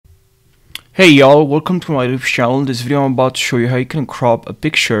Hey y'all, welcome to my YouTube channel. In this video I'm about to show you how you can crop a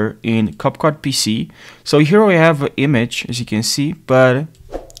picture in Capcut PC. So here we have an image, as you can see, but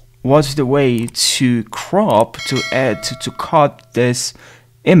what's the way to crop, to add, to cut this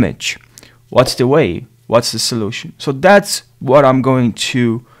image? What's the way? What's the solution? So that's what I'm going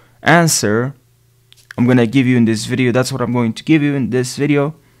to answer. I'm going to give you in this video. That's what I'm going to give you in this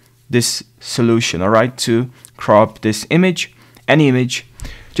video. This solution, alright, to crop this image, any image.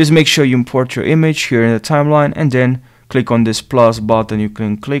 Just make sure you import your image here in the timeline and then click on this plus button. You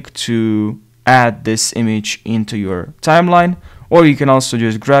can click to add this image into your timeline, or you can also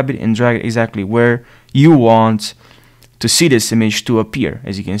just grab it and drag it exactly where you want to see this image to appear.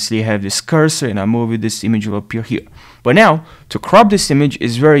 As you can see, I have this cursor and I move it, this image will appear here. But now to crop this image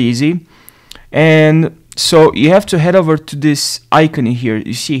is very easy, and so you have to head over to this icon here,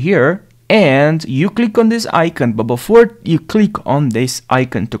 you see here, and you click on this icon. But before you click on this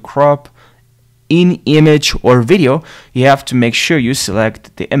icon to crop in image or video, you have to make sure you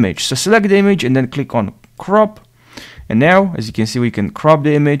select the image. So select the image and then click on crop, and now as you can see, we can crop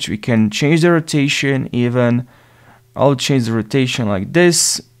the image. We can change the rotation. Even I'll change the rotation like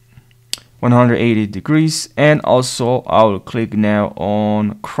this, 180 degrees, and also I'll click now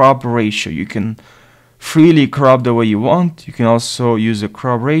on crop ratio. You can freely crop the way you want. You can also use a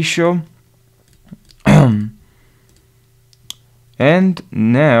crop ratio. And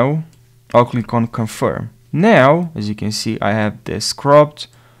now I'll click on confirm. Now as you can see, I have this cropped.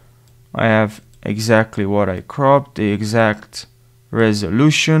 I have exactly what I cropped, the exact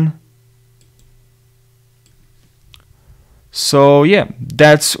resolution. So yeah,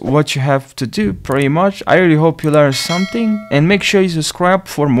 that's what you have to do pretty much. I really hope you learned something, and make sure you subscribe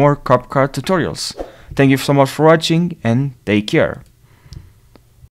for more Capcut tutorials. Thank you so much for watching and take care.